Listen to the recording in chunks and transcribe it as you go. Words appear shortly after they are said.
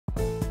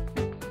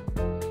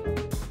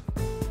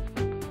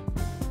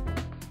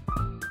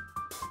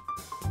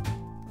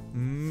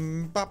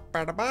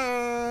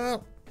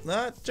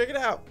Check it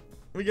out.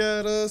 We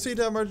got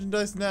Ctop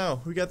merchandise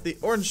now. We got the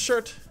orange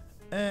shirt,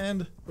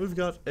 and we've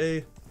got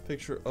a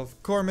picture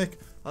of Cormac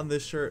on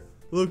this shirt.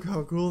 Look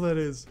how cool that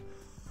is.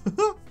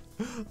 Oh,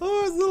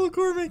 it's little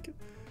Cormac.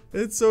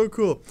 It's so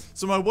cool.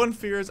 So my one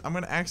fear is I'm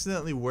going to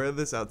accidentally wear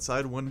this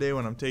outside one day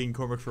when I'm taking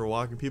Cormac for a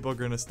walk, and people are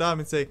going to stop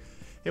and say,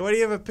 hey, why do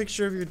you have a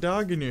picture of your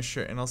dog in your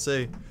shirt? And I'll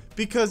say,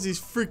 because he's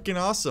freaking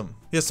awesome.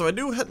 Yeah, so I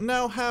do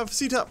now have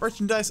Ctop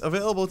merchandise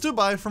available to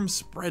buy from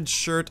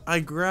Spreadshirt. I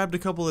grabbed a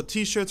couple of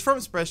t-shirts from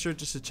Spreadshirt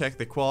just to check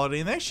the quality,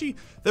 and actually,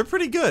 they're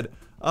pretty good.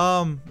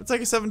 It's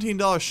like a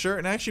 $17 shirt,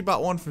 and I actually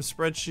bought one from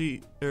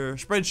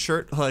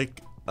Spreadshirt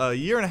like a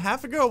year and a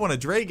half ago. I won a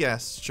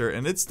Dragast shirt,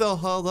 and it's still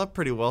held up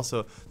pretty well,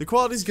 so the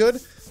quality's good.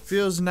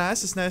 Feels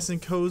nice. It's nice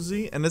and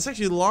cozy, and it's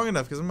actually long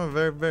enough because I'm a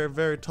very, very,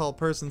 very tall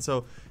person,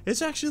 so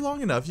it's actually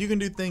long enough. You can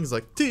do things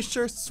like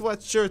t-shirts,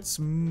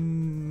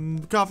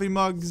 sweatshirts, coffee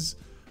mugs,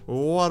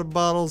 water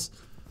bottles,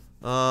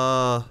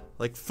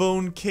 like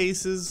phone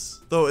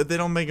cases, though they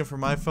don't make them for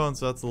my phone,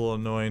 so that's a little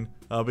annoying.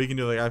 But you can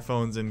do like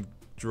iPhones and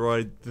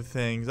Droid the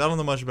things. I don't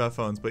know much about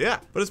phones, but yeah,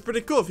 but it's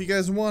pretty cool. If you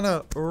guys want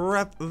to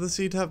rep the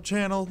Ctop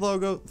channel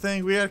logo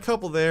thing, we got a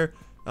couple there.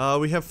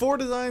 We have 4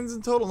 designs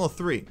in total, no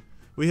 3.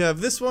 We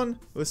have this one,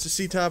 it's just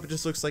Ctop, it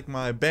just looks like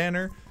my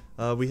banner.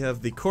 We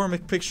have the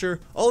Cormac picture.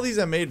 All these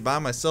I made by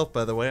myself,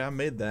 by the way. I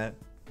made that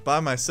by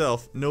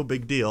myself, no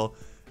big deal.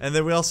 And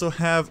then we also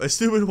have a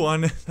stupid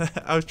one.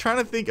 I was trying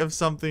to think of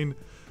something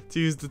to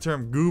use the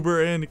term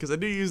goober in, because I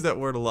do use that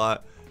word a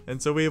lot.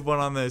 And so we have one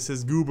on there that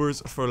says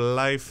goobers for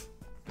life.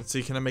 Let's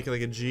see, can I make it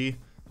like a G?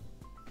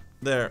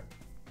 There.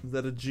 Is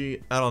that a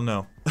G? I don't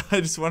know.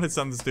 I just wanted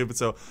something stupid,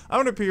 so I'm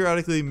going to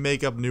periodically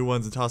make up new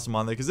ones and toss them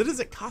on there, because it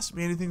doesn't cost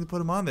me anything to put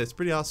them on there. It's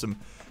pretty awesome.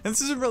 And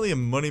this isn't really a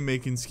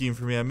money-making scheme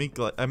for me. I make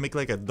like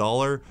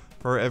 $1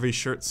 for every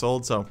shirt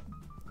sold, so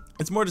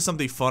it's more just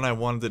something fun I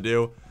wanted to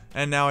do.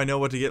 And now I know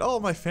what to get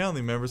all my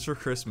family members for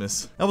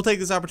Christmas. I will take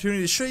this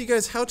opportunity to show you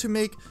guys how to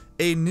make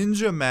a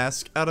ninja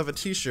mask out of a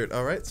t-shirt.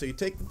 Alright, so you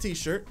take the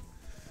t-shirt,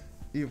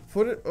 you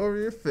put it over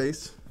your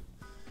face,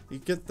 you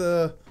get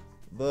the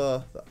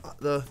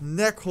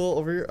neck hole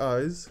over your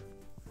eyes,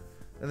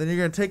 and then you're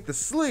going to take the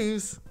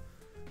sleeves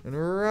and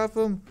wrap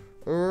them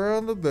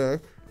around the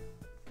back.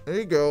 There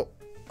you go.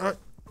 And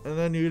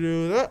then you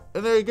do that,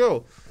 and there you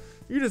go.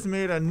 You just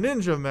made a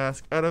ninja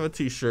mask out of a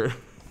t-shirt.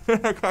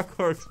 I got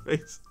Cork's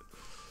face.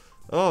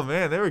 Oh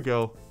man, there we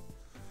go.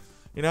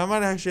 You know, I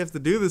might actually have to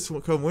do this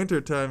come winter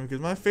time,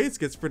 because my face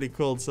gets pretty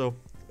cold, so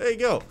there you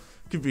go.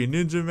 Could be a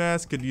ninja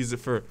mask, could use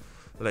it for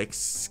like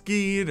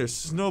skiing or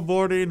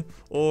snowboarding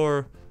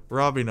or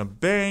robbing a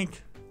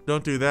bank.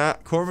 Don't do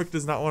that. Cormac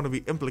does not want to be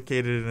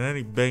implicated in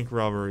any bank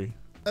robbery.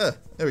 There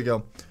we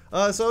go.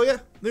 So yeah,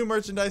 new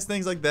merchandise,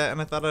 things like that, and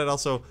I thought I'd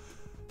also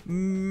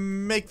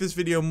make this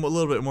video a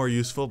little bit more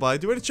useful by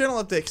doing a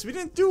channel update, because we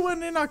didn't do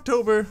one in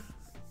October.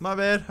 My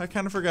bad, I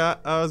kind of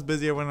forgot. I was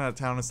busy, I went out of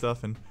town and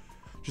stuff, and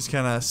just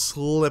kind of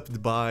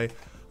slipped by.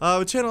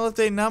 Channel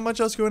update, not much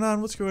else going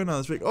on. What's going on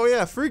this week? Oh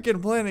yeah,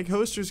 freaking Planet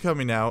Coaster's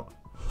coming out.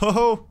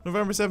 Oh,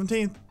 November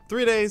 17th,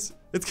 3 days,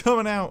 it's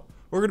coming out.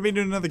 We're going to be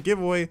doing another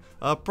giveaway,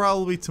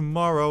 probably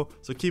tomorrow,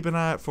 so keep an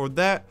eye out for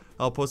that.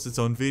 I'll post its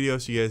own video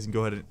so you guys can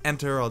go ahead and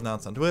enter. I'll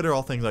announce on Twitter,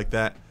 all things like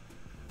that.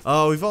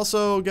 We've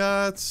also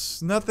got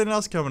nothing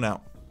else coming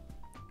out.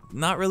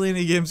 Not really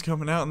any games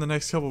coming out in the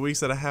next couple weeks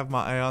that I have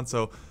my eye on,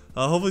 so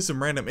hopefully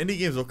some random indie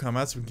games will come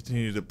out so we can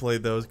continue to play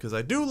those, because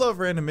I do love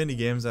random indie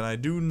games, and I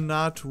do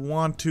not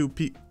want to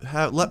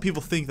let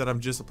people think that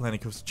I'm just a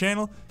Planet Coaster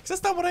channel, because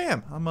that's not what I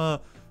am. I'm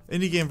a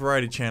indie game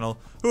variety channel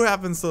who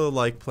happens to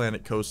like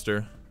Planet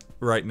Coaster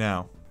right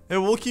now.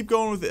 And we'll keep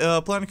going with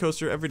Planet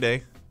Coaster every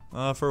day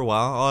for a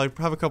while. I'll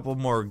have a couple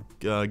more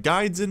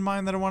guides in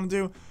mind that I want to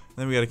do. And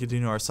then we got to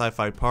continue our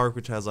sci-fi park,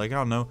 which has like, I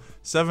don't know,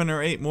 7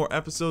 or 8 more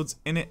episodes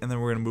in it. And then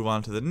we're going to move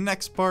on to the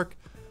next park.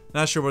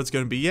 Not sure what it's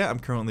going to be yet. I'm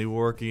currently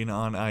working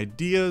on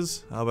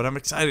ideas, but I'm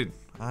excited.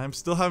 I'm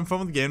still having fun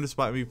with the game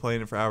despite me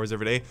playing it for hours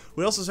every day.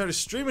 We also started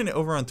streaming it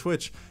over on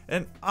Twitch,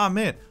 and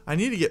man, I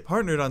need to get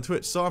partnered on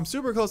Twitch, so I'm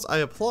super close. I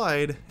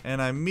applied,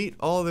 and I meet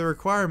all the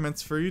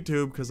requirements for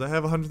YouTube because I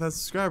have 100,000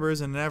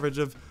 subscribers and an average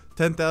of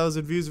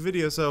 10,000 views a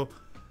video, so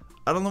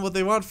I don't know what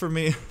they want from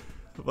me,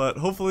 but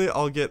hopefully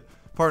I'll get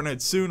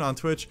partnered soon on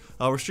Twitch.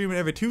 We're streaming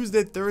every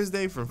Tuesday,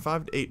 Thursday from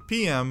 5 to 8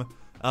 p.m.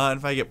 And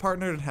if I get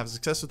partnered and have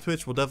success with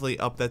Twitch, we'll definitely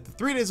up that to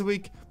 3 days a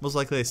week, most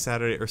likely a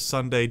Saturday or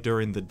Sunday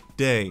during the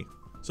day.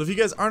 So if you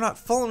guys are not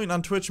following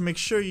on Twitch, make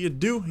sure you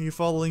do. You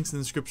follow the links in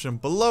the description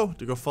below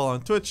to go follow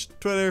on Twitch,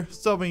 Twitter,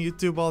 subbing,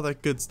 YouTube, all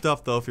that good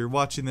stuff. Though if you're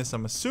watching this,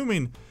 I'm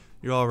assuming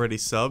you're already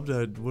subbed.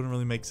 It wouldn't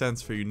really make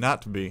sense for you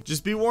not to be.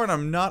 Just be warned,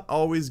 I'm not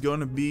always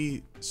going to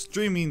be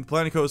streaming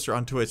Planet Coaster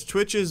on Twitch.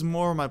 Twitch is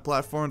more my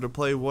platform to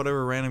play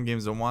whatever random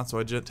games I want, so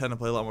I tend to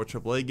play a lot more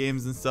AAA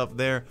games and stuff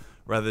there,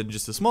 rather than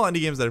just the small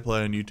indie games that I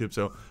play on YouTube.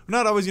 So I'm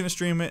not always going to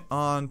stream it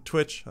on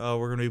Twitch. We're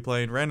going to be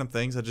playing random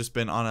things. I've just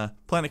been on a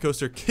Planet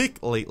Coaster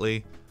kick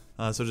lately.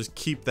 So just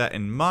keep that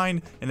in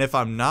mind. And if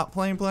I'm not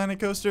playing Planet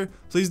Coaster,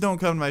 please don't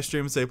come to my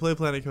stream and say play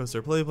Planet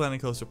Coaster, play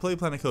Planet Coaster, play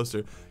Planet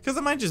Coaster, because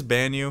I might just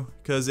ban you,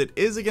 because it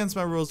is against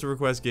my rules to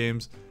request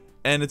games.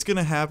 And it's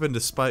gonna happen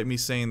despite me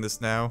saying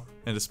this now,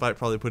 and despite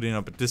probably putting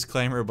up a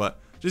disclaimer, but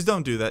just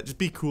don't do that. Just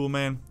be cool,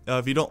 man.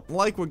 If you don't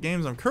like what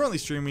games I'm currently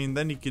streaming,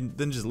 then you can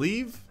just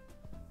leave.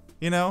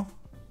 You know?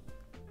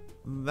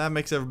 That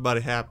makes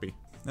everybody happy.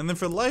 And then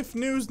for life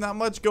news, not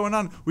much going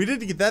on. We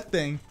did get that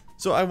thing.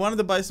 So I wanted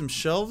to buy some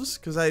shelves,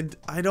 because I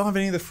don't have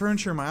any of the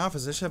furniture in my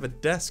office. I just have a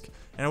desk.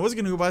 And I was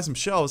gonna go buy some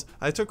shelves.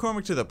 I took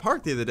Cormac to the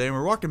park the other day, and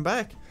we're walking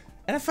back,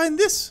 and I find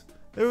this.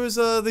 There was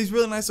these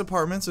really nice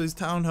apartments, these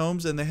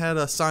townhomes, and they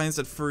had signs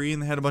that free,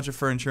 and they had a bunch of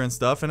furniture and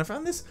stuff. And I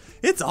found this.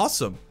 It's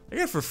awesome. I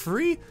got it for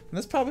free, and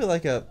that's probably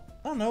like a,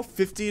 I don't know,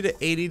 $50 to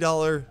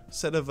 $80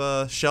 set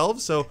of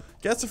shelves. So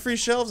got some free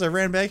shelves. I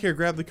ran back here,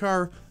 grabbed the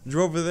car,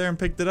 drove over there, and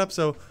picked it up.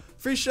 So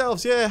free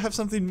shelves. Yeah, I have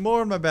something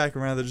more in my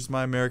background than just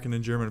my American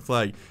and German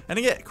flag. And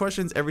I get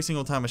questions every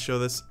single time I show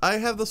this. I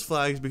have those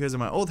flags because in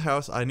my old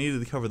house I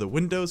needed to cover the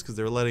windows because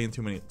they were letting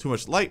in too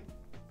much light.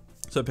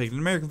 So I picked an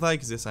American flag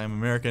because yes, I am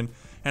American.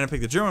 And I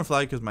picked the German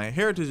flag because my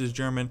heritage is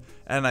German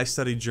and I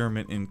studied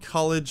German in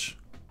college.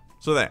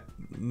 So that.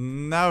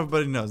 Now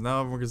everybody knows. Now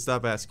everyone can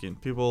stop asking.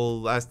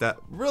 People ask that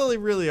really,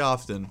 really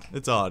often.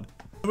 It's odd.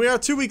 We are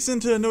 2 weeks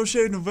into No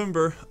Shave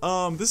November.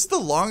 This is the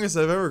longest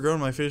I've ever grown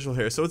my facial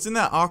hair. So it's in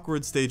that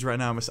awkward stage right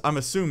now. I'm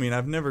assuming.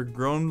 I've never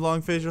grown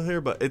long facial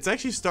hair, but it's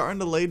actually starting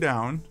to lay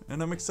down.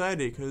 And I'm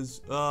excited because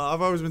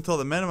I've always been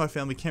told that men in my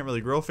family can't really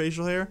grow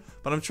facial hair.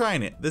 But I'm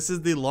trying it. This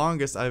is the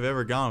longest I've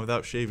ever gone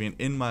without shaving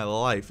in my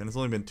life. And it's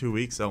only been 2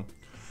 weeks, so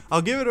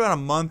I'll give it about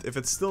a month. If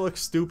it still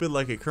looks stupid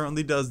like it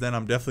currently does, then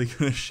I'm definitely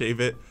going to shave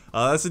it.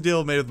 That's the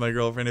deal made with my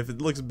girlfriend. If it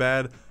looks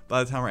bad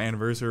by the time our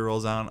anniversary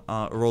rolls around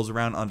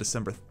on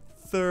December 6th.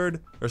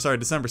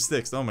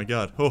 Oh my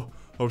god. Oh,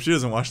 hope she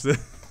doesn't watch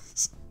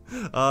this.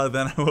 Then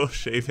I will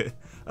shave it.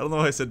 I don't know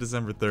why I said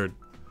December 3rd.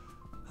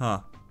 Huh.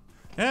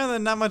 And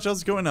then not much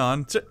else going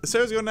on.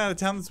 Sarah's going out of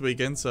town this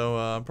weekend, so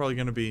I'm probably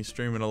going to be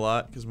streaming a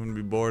lot because I'm going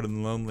to be bored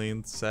and lonely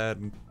and sad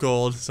and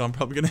cold. So I'm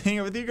probably going to hang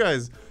out with you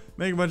guys.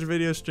 Make a bunch of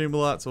videos, stream a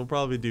lot, so we'll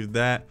probably do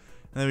that.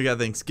 And then we got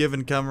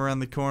Thanksgiving coming around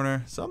the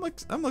corner, so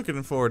I'm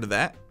looking forward to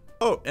that.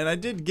 Oh, and I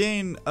did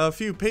gain a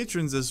few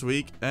patrons this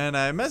week, and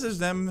I messaged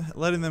them,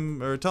 telling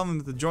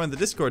them to join the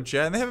Discord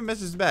chat, and they haven't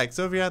messaged back.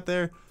 So if you're out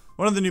there,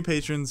 one of the new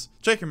patrons,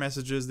 check your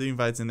messages. The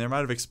invites in there might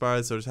have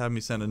expired, so just have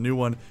me send a new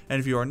one. And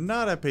if you are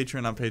not a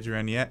patron on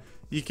Patreon yet,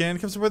 you can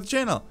come support the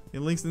channel. The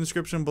link's in the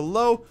description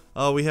below.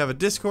 We have a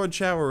Discord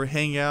chat where we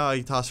hang out.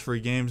 I toss free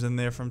games in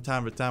there from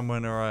time to time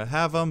whenever I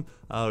have them.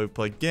 We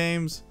play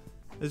games.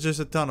 It's just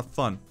a ton of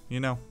fun,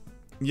 you know.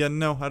 Yeah,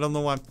 no, I don't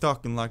know why I'm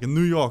talking like a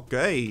New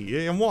Yorker.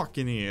 Hey, I'm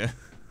walking here.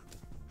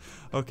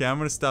 Okay, I'm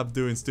gonna stop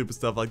doing stupid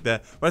stuff like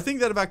that. But I think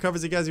that about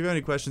covers it, guys. If you have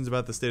any questions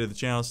about the state of the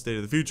channel, state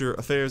of the future,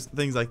 affairs,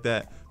 things like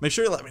that, make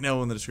sure you let me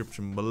know in the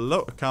description below,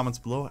 or comments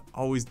below. I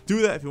always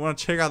do that. If you want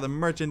to check out the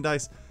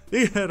merchandise,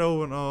 you can head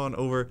on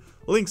over.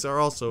 Links are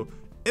also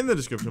in the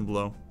description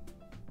below.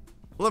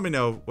 Let me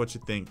know what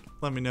you think.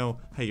 Let me know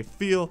how you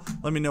feel.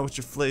 Let me know what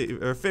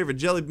your favorite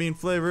jelly bean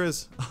flavor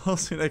is. I'll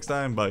see you next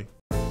time. Bye.